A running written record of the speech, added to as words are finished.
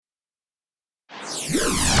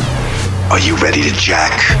Are you ready to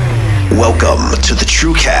jack? Welcome to the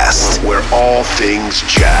TrueCast, where all things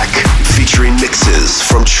jack. Featuring mixes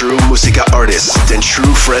from true musica artists and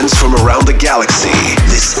true friends from around the galaxy.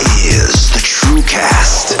 This is the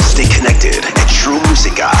TrueCast. Stay connected at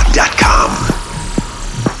truemusica.com.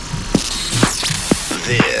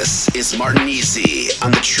 This is Martinezzi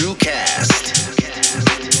on the TrueCast.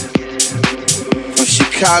 From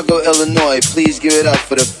Chicago, Illinois, please give it up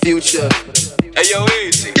for the future. Hey yo,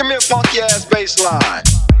 Easy, give me a funky ass bass line.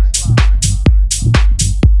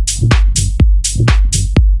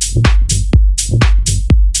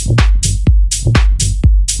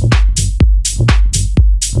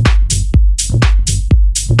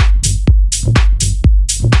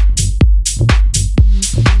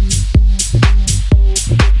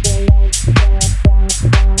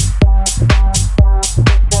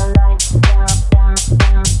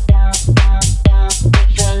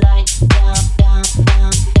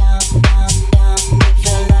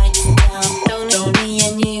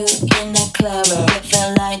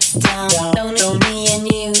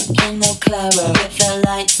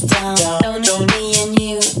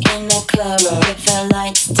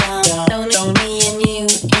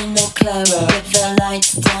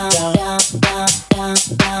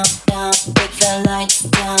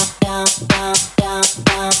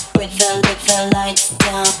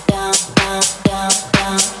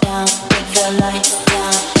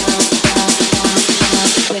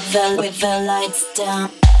 The light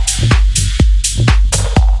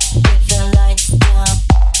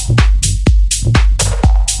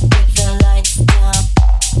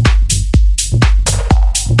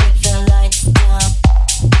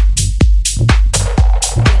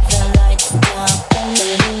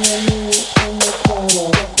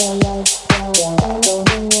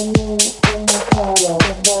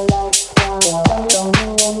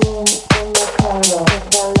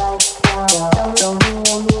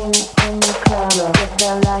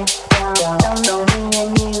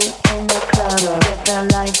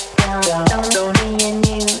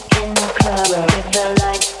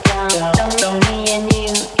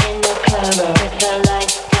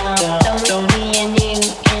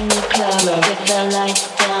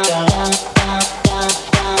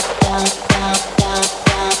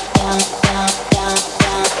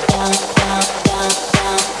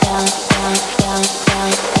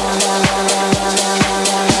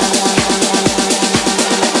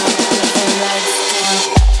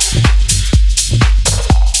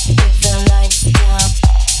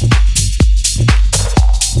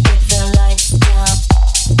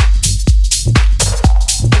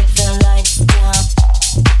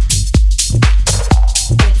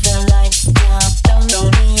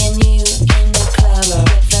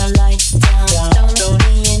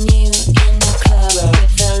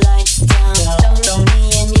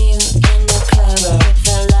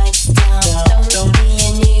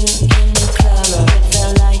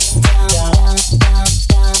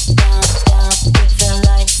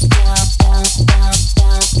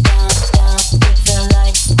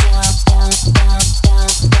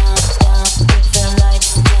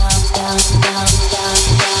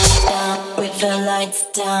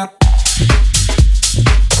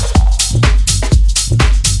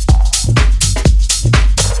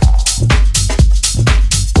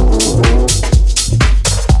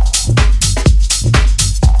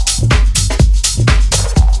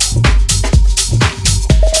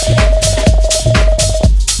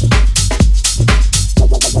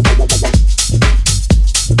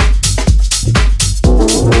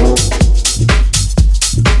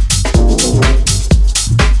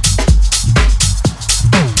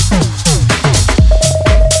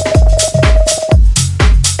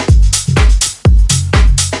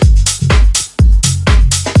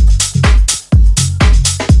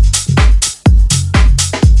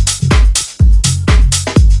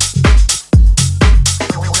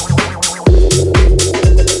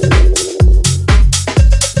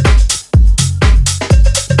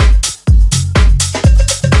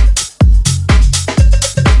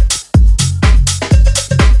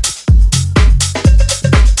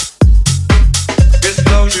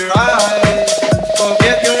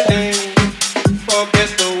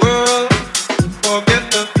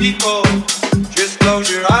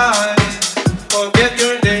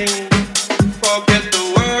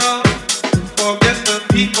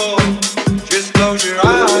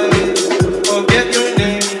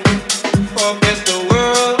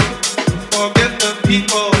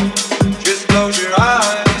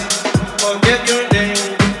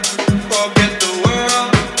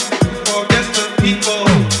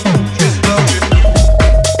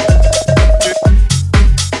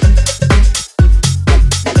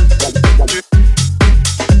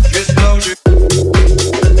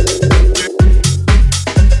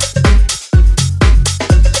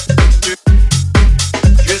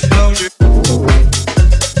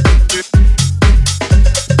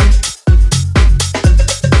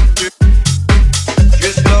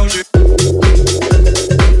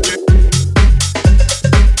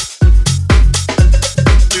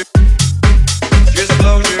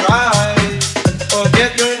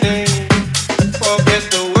Forget your name, forget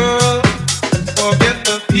the world, forget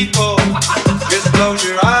the people. Just close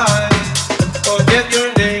your eyes. Forget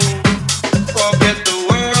your name, forget the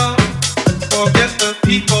world, forget the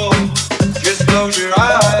people. Just close your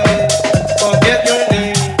eyes. Forget your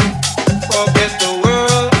name, forget the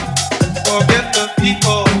world, forget the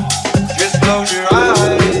people. Just close your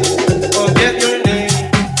eyes. Forget your name,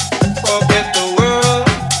 forget the world,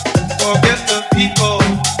 forget the people.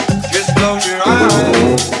 Just close your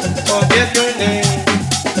eyes. Forget your name,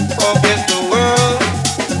 forget the world,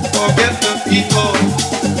 forget the people.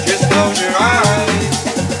 Just close your eyes.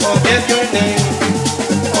 Forget your name,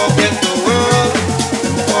 forget the world,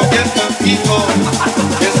 forget the people.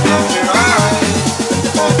 Just close your eyes.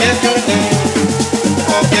 Forget your name,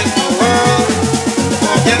 forget the world,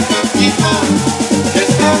 forget the people.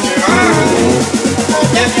 Just close your eyes.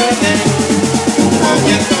 Forget your name,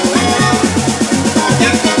 forget the world,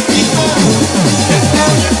 forget the people. Just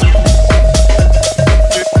close your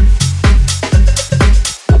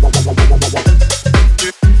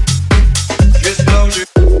Just close your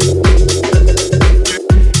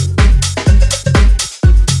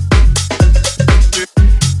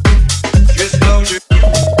Just close your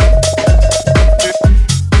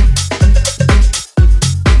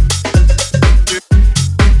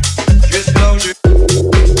Just close your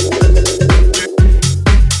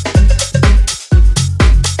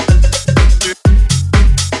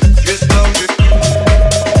Just close your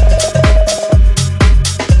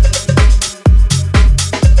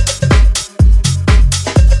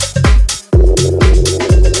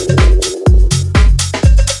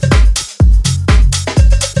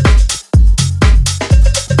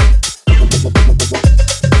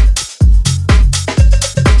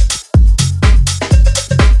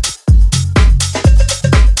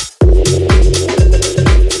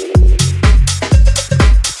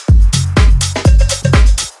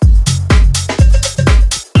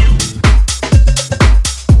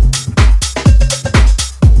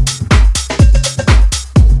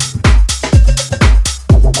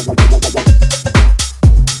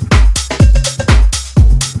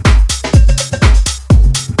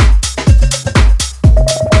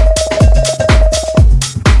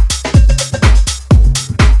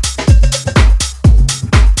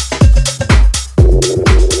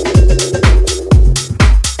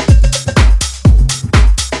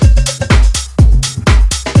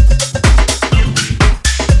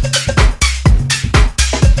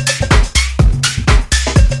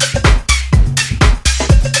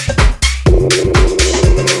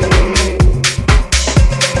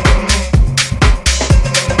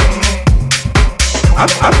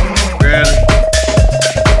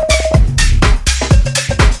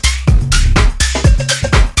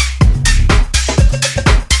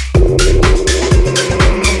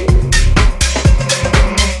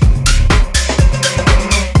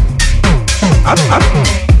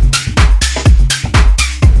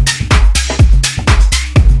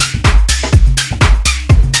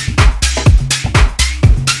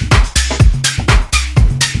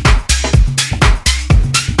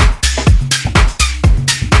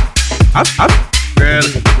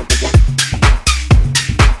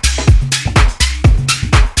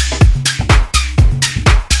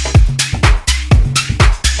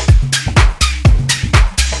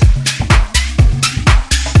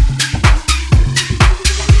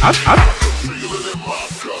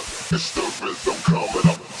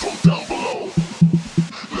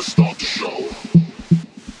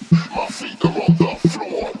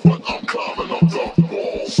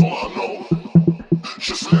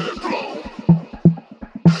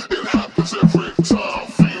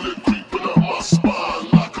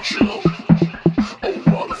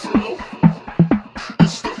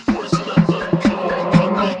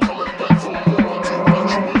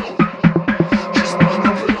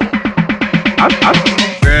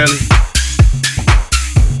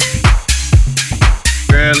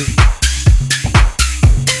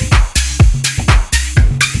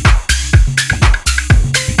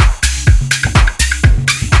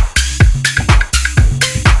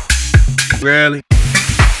Rarely.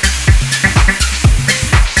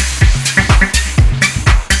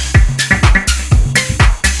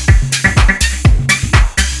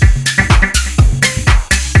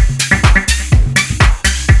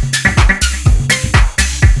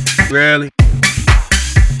 Rarely.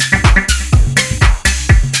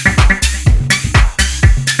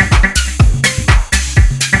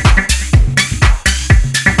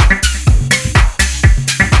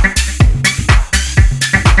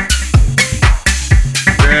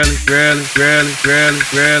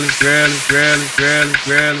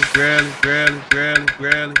 Rarely.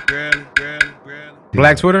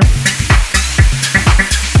 Black Twitter?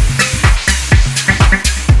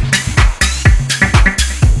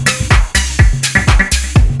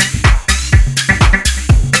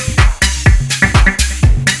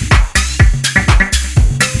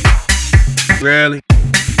 Really?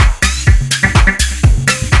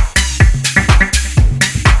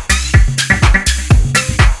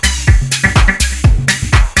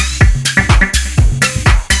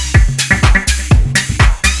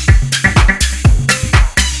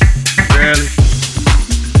 Really?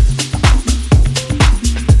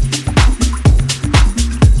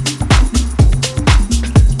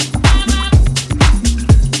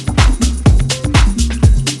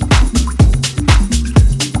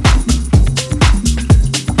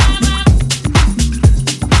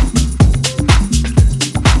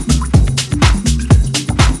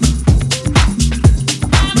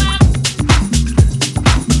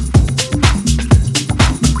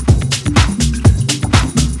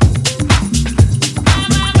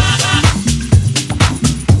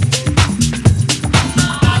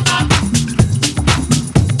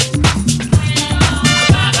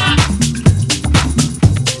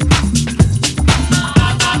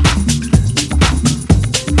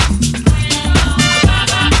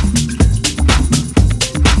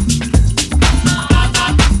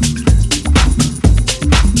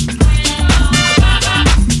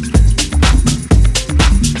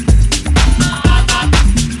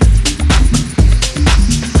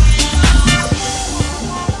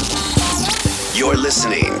 You're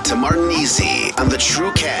listening to Martin Easy on the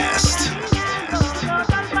TrueCast.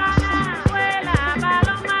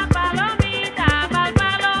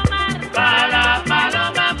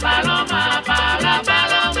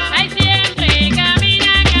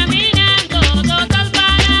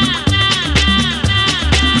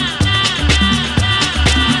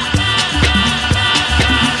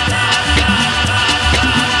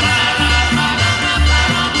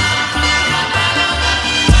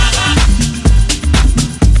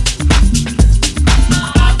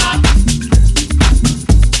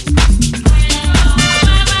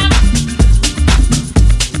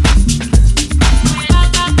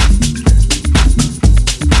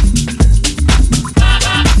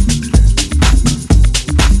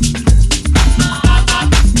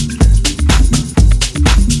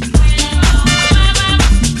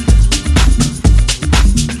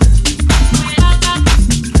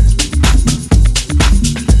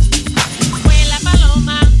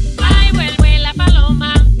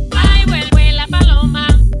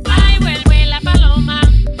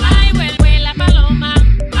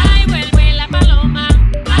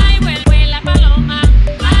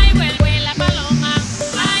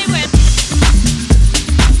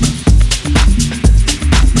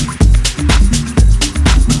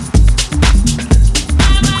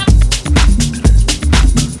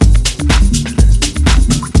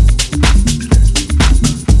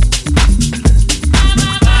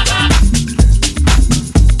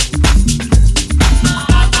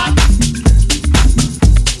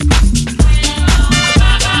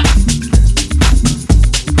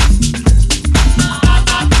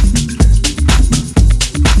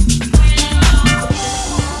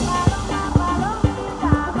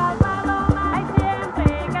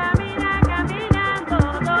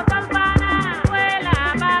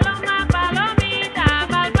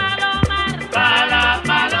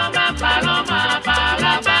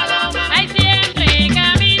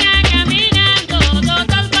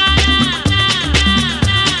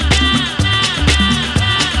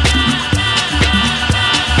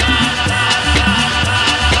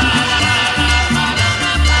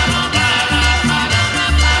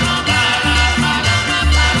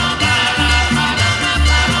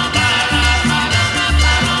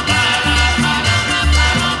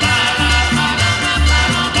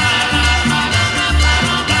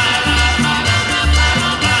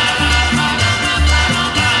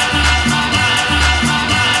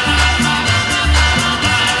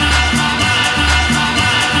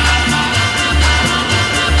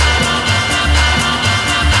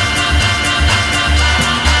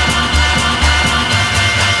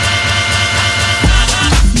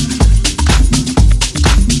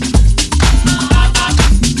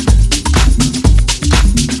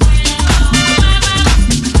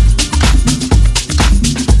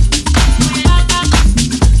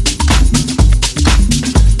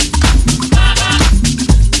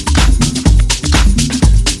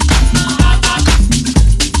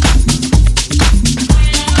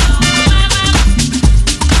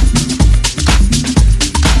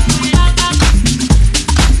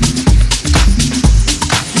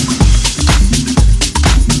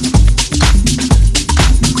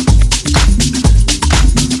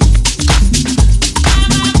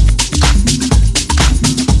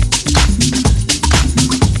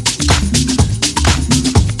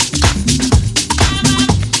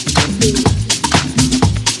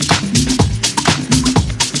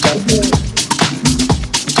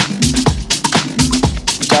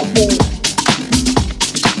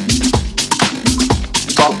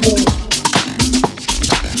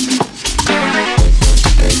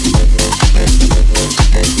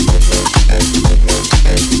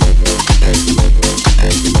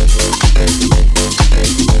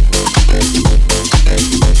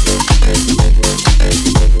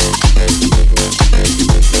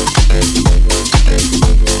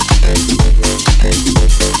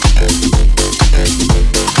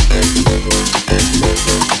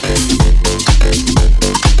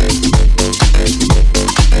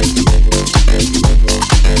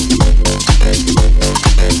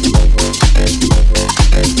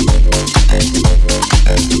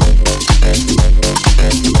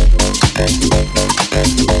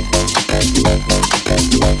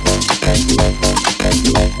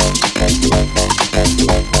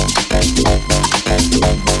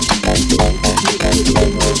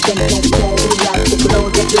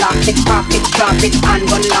 drop it and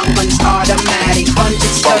go long guns automatic.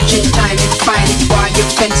 Hunted, searching, time it, find it. While your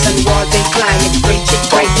fence and wall they climb it. Breach it,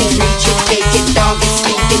 break it, reach it, take it. Dog is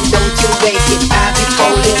sleeping, don't you wake it. Have it,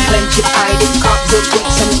 hold it, clench it, hide it. Cops with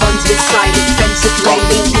whips and guns beside it. Fence it,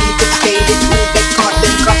 waiting, leave it, skate it. Move it, caught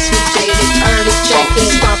them, cops with jaded. Earn it, check it,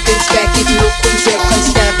 stop, inspect it. Look who's here,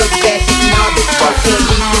 constable, get it. Now the fucking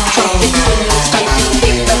leave it, truck it. Signals, type it,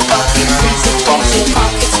 pick the bucket. Freeze it, pause it,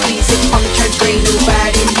 pocket, squeeze it. Puncture, brain,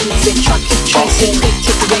 nobody needs it. Chuck it, trace it, pick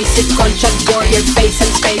it, race it. Gunshot, bore your face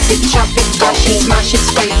and space it. Chop it, brush it, smash it,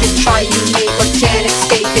 scrape it. Try you make but can't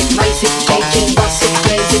escape it. Race it, take it, bust it,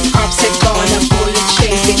 blaze it. Cops it, gone, a bullet,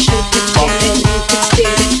 chase it. Shoot it, kill it, nuke it,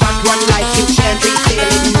 steal it. Not one life, you can't refill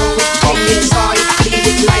it. Move it, bring it, saw it, bleed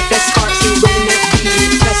it. Lifeless scars, you will not beat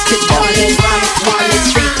it. Test it, done it, run it, one it.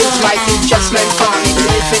 Street is life, you just learn from it.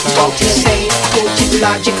 Live it, vote it, say it. Quote it,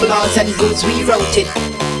 logic, laws and rules, we wrote it.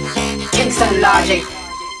 Kingston Logic,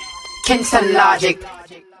 Kingston Logic,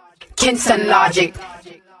 Kingston Logic,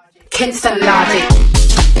 Kingston Logic.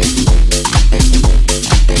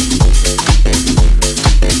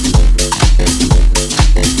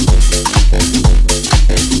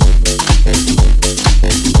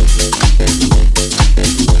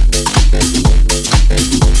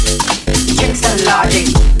 Kingston Logic.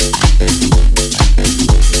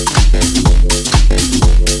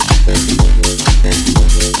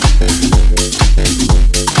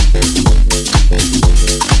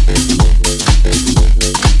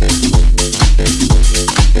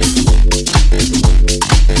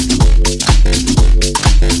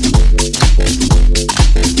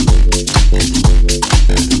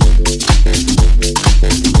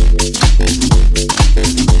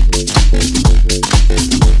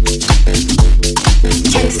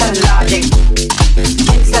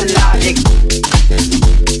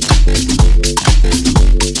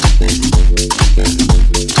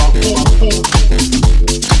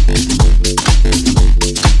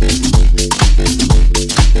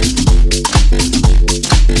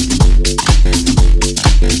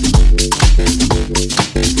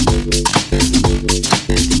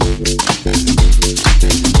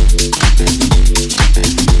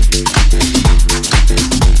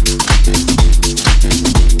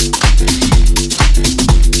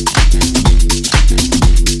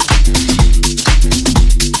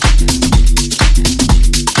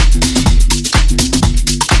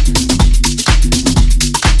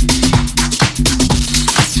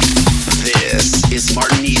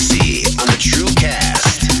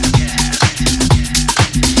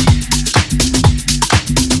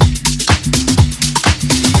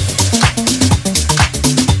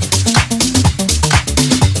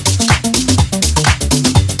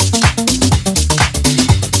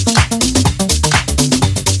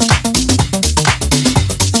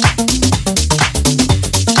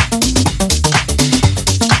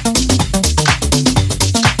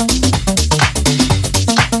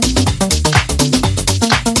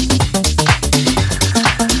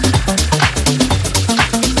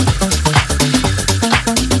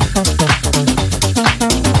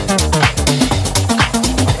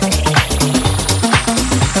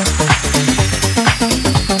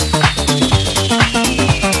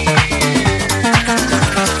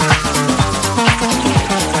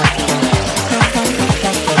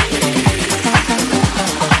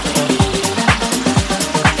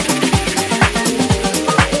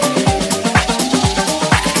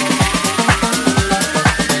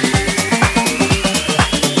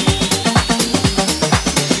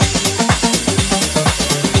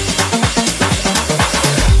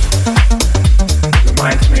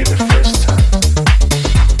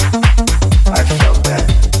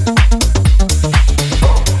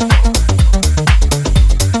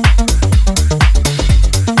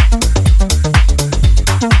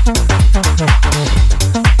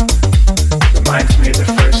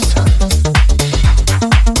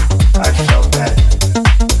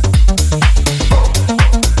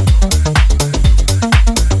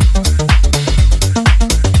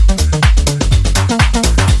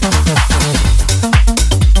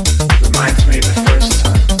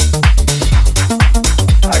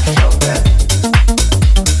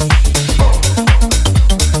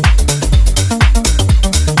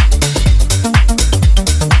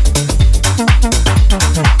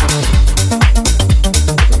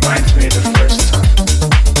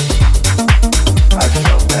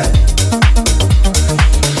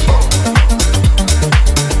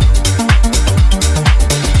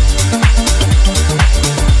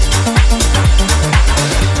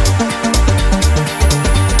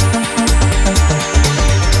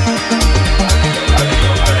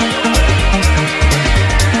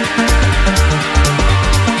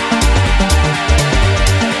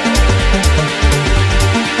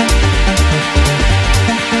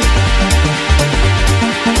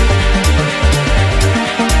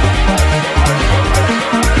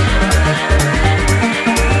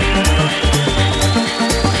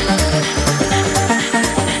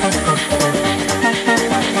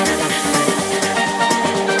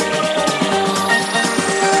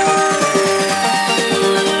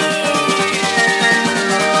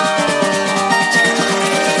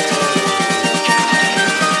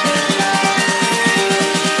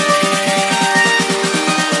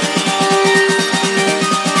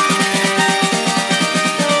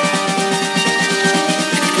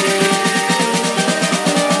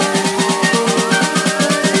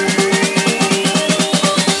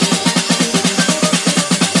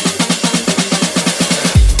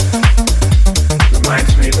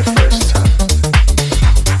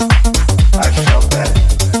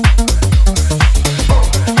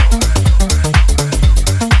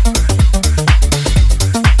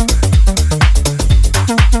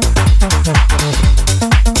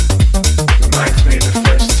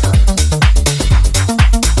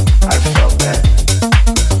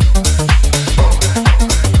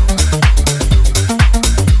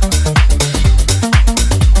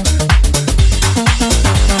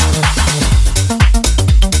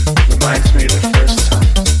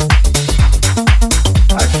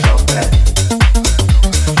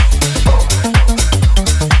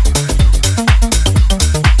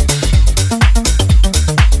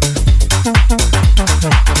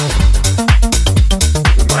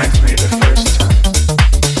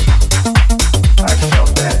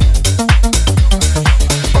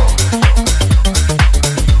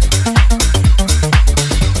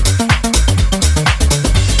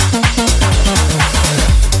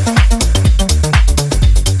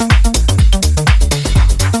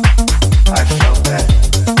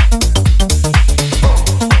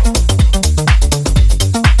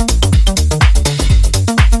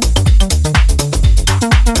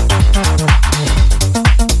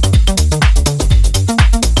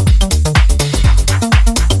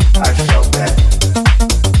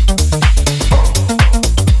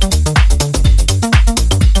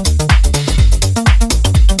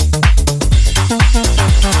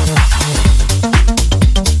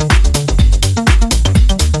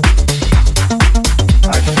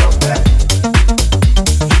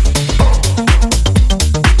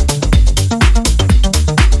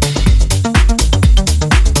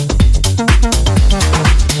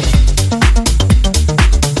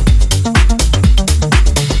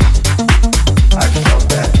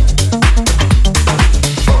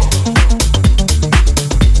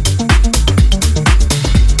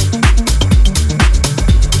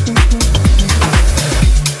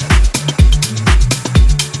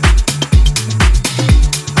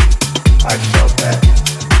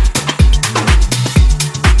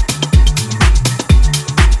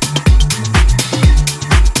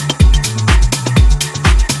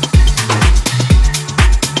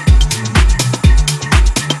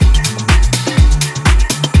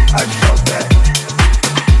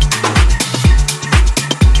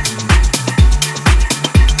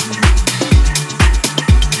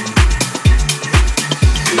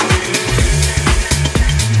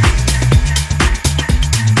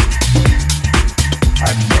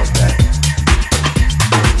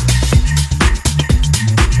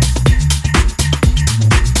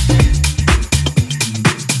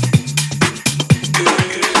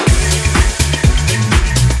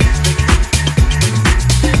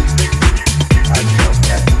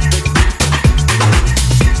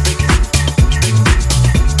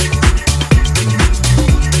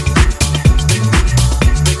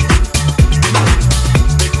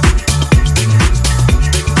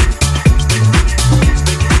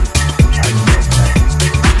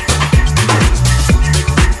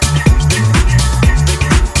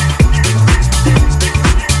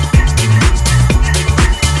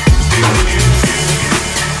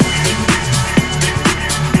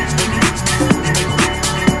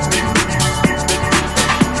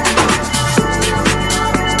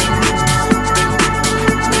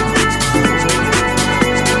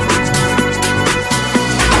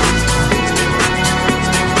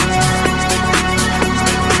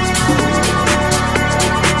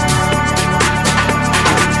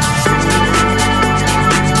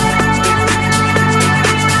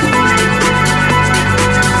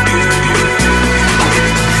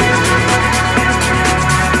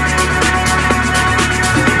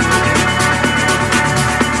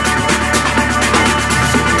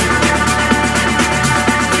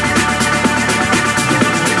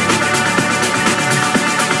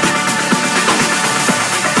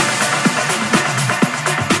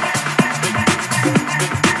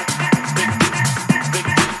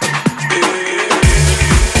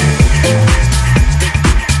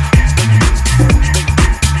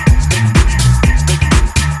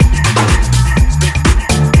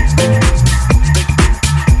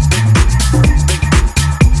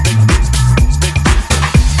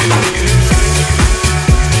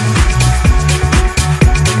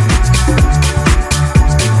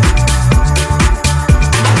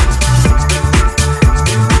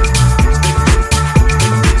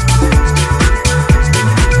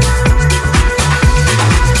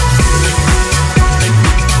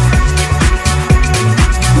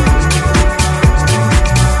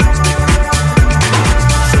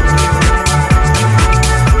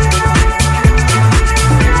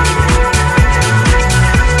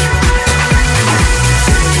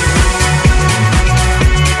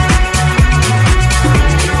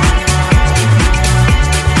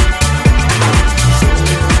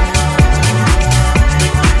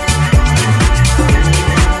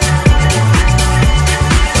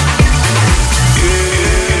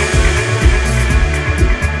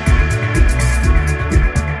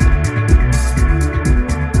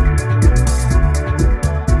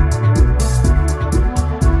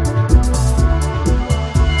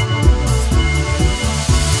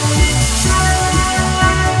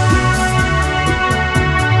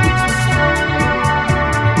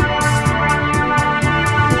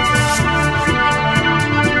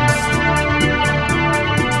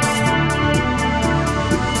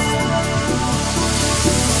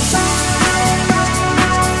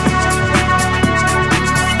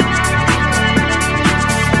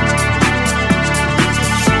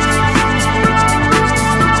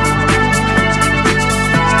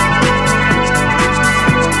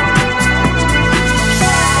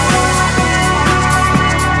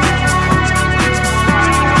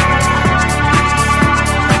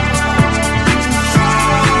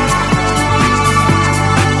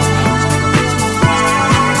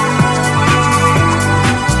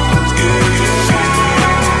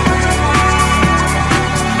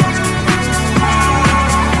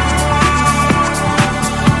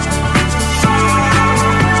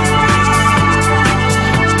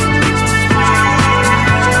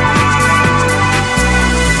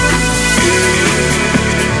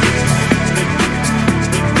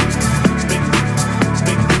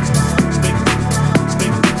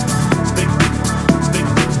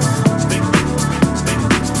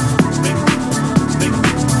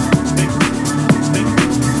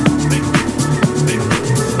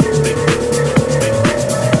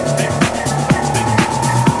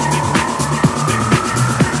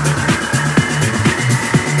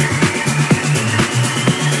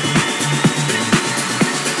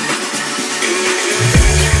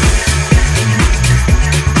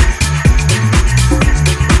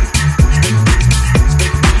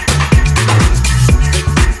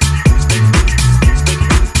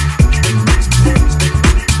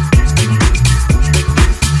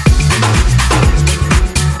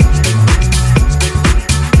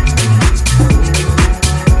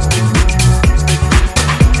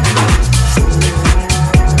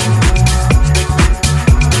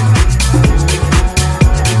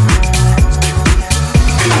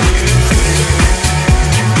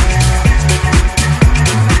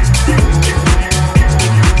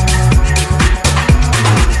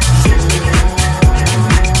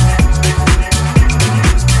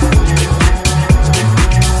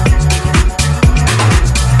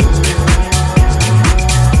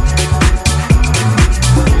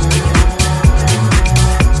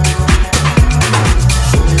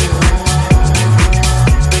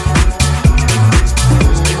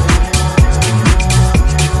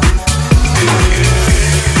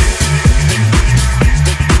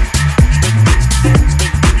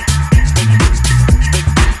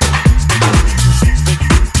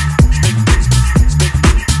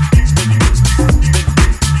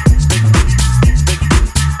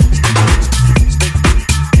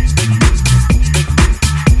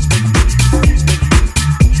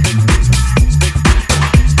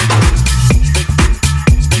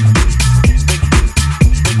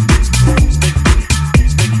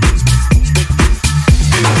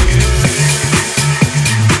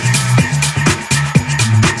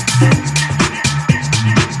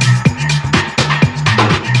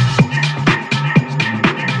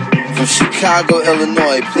 Chicago,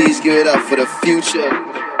 Illinois. Please give it up for the future.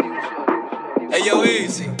 Hey, yo,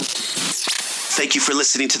 easy. Thank you for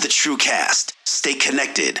listening to the TrueCast. Stay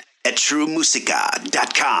connected at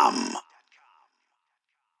truemusica.com.